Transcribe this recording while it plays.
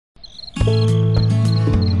Hi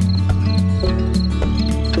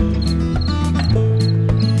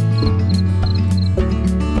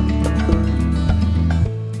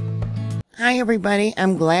everybody,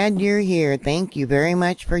 I'm glad you're here. Thank you very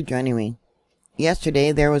much for joining me.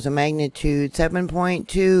 Yesterday there was a magnitude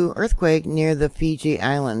 7.2 earthquake near the Fiji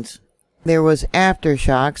Islands. There was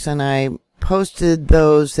aftershocks and I posted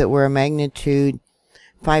those that were a magnitude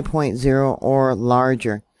 5.0 or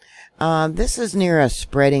larger. This is near a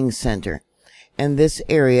spreading center, and this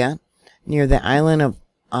area near the island of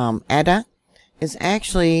Ada is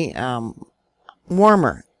actually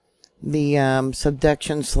warmer. The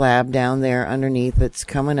subduction slab down there underneath that's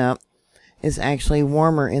coming up is actually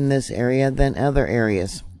warmer in this area than other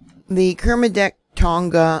areas. The Kermadec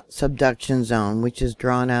Tonga subduction zone, which is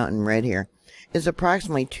drawn out in red here, is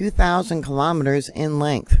approximately 2,000 kilometers in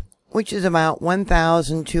length, which is about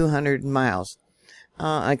 1,200 miles.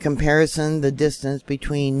 A comparison, the distance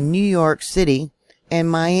between New York City and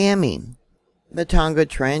Miami. The Tonga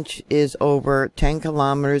Trench is over 10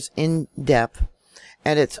 kilometers in depth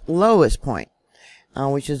at its lowest point,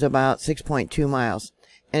 which is about 6.2 miles,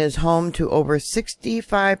 and is home to over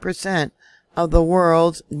 65% of the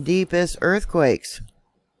world's deepest earthquakes.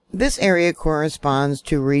 This area corresponds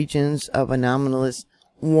to regions of anomalous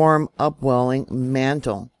warm upwelling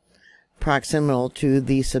mantle, proximal to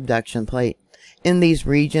the subduction plate. In these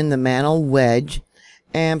regions, the mantle wedge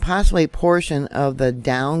and possibly a portion of the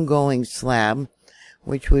downgoing slab,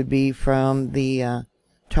 which would be from the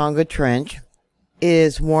Tonga Trench,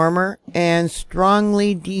 is warmer and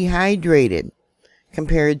strongly dehydrated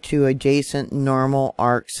compared to adjacent normal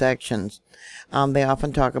arc sections. They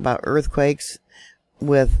often talk about earthquakes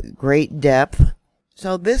with great depth.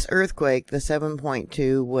 So this earthquake, the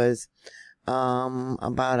 7.2, was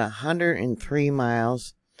about 103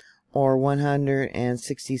 miles or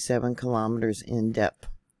 167 kilometers in depth.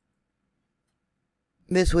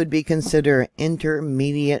 This would be considered an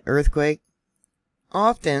intermediate earthquake.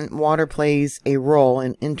 Often, water plays a role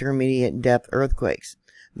in intermediate depth earthquakes,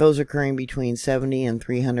 those occurring between 70 and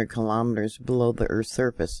 300 kilometers below the Earth's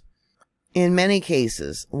surface. In many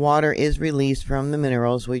cases, water is released from the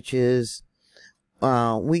minerals, which is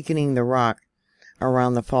weakening the rock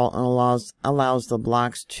around the fault and allows the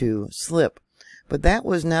blocks to slip. But that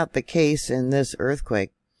was not the case in this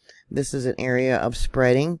earthquake. This is an area of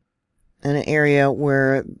spreading, and an area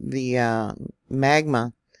where the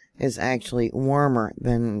magma is actually warmer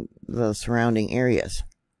than the surrounding areas.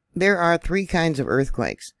 There are three kinds of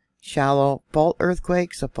earthquakes. Shallow fault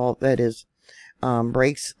earthquakes, a fault that is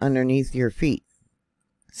breaks underneath your feet.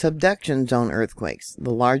 Subduction zone earthquakes.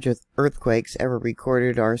 The largest earthquakes ever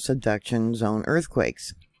recorded are subduction zone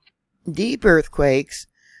earthquakes. Deep earthquakes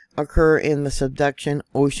occur in the subduction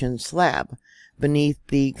ocean slab beneath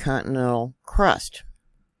the continental crust.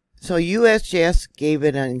 So USGS gave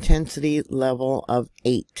it an intensity level of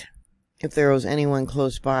 8. If there was anyone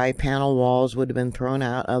close by, panel walls would have been thrown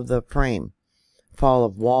out of the frame. Fall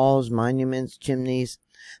of walls, monuments, chimneys.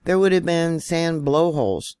 There would have been sand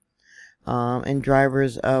blowholes. And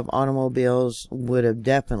drivers of automobiles would have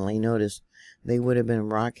definitely noticed. They would have been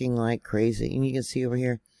rocking like crazy. And you can see over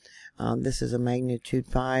here, this is a magnitude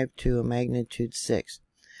 5 to a magnitude 6.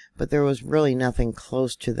 But there was really nothing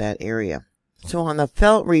close to that area. So on the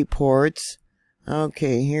felt reports,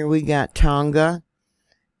 okay, here we got Tonga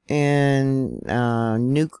and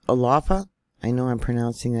Nuku'alofa. I know I'm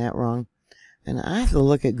pronouncing that wrong. And I have to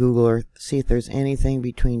look at Google Earth to see if there's anything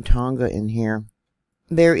between Tonga and here.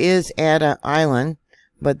 There is Ada Island,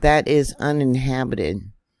 but that is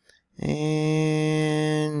uninhabited.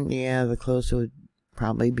 And yeah, the closest would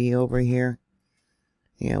probably be over here.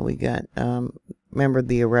 Yeah, we got, remember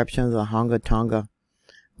the eruption of the Honga Tonga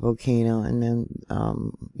volcano, and then,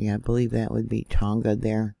 yeah, I believe that would be Tonga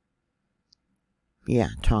there. Yeah,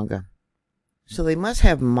 Tonga. So they must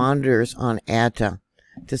have monitors on Ata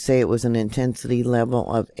to say it was an intensity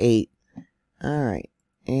level of 8. Alright,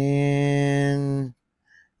 and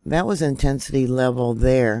that was intensity level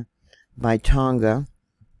there by Tonga,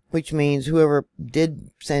 which means whoever did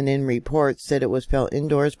send in reports said it was felt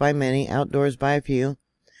indoors by many, outdoors by a few.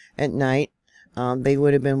 At night, they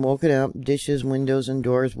would have been woken up, dishes, windows, and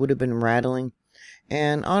doors would have been rattling,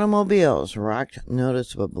 and automobiles rocked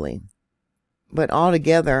noticeably. But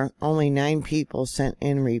altogether, only 9 people sent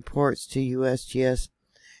in reports to USGS,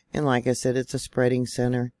 and like I said, it's a spreading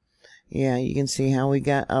center. Yeah, you can see how we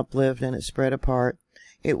got uplift and it spread apart.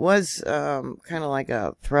 It was kind of like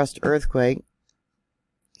a thrust earthquake.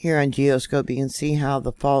 Here on Geoscope, you can see how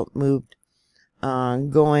the fault moved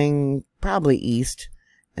going probably east,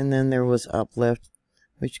 and then there was uplift,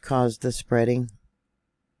 which caused the spreading.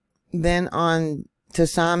 Then on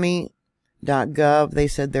Tasami, .gov, they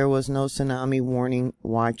said there was no tsunami warning,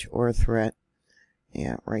 watch, or threat.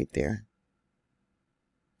 Yeah, right there.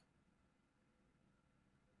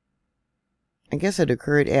 I guess it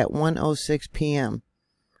occurred at 1:06 p.m.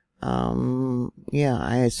 Yeah,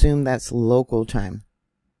 I assume that's local time.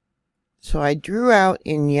 So I drew out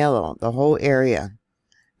in yellow the whole area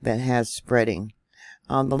that has spreading.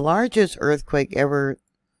 The largest earthquake ever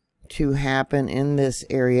to happen in this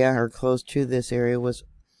area, or close to this area, was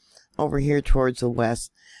over here towards the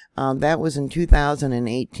west. That was in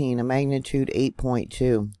 2018, a magnitude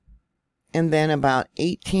 8.2. And then about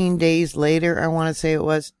 18 days later, I want to say it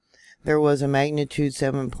was, there was a magnitude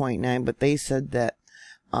 7.9, but they said that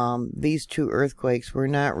these two earthquakes were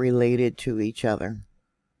not related to each other.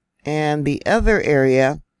 And the other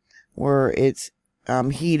area where it's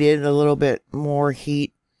heated, a little bit more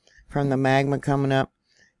heat from the magma coming up,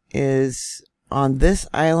 is on this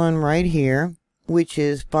island right here, which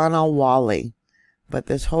is Banawali. But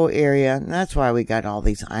this whole area, and that's why we got all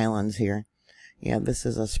these islands here. Yeah, this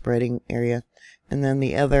is a spreading area. And then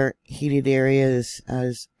the other heated area is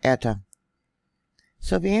Etta.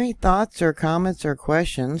 So if you have any thoughts or comments or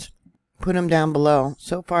questions, put them down below.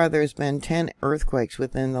 So far there's been 10 earthquakes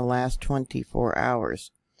within the last 24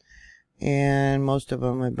 hours. And most of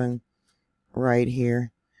them have been right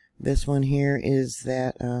here. This one here is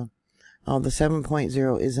that, oh, the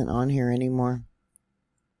 7.0 isn't on here anymore.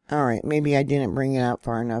 Alright, maybe I didn't bring it out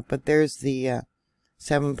far enough, but there's the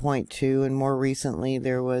 7.2, and more recently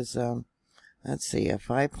there was, let's see, a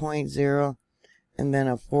 5.0, and then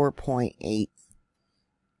a 4.8.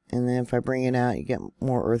 And then if I bring it out, you get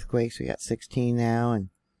more earthquakes. We got 16 now, and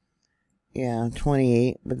yeah,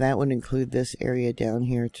 28, but that would include this area down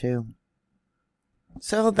here too.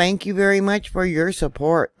 So thank you very much for your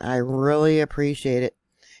support. I really appreciate it.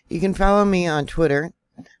 You can follow me on Twitter.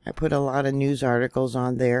 I put a lot of news articles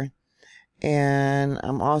on there. And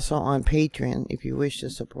I'm also on Patreon if you wish to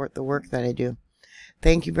support the work that I do.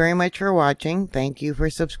 Thank you very much for watching. Thank you for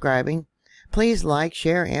subscribing. Please like,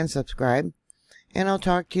 share, and subscribe. And I'll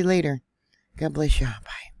talk to you later. God bless you.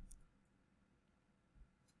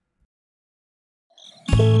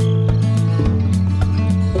 Bye.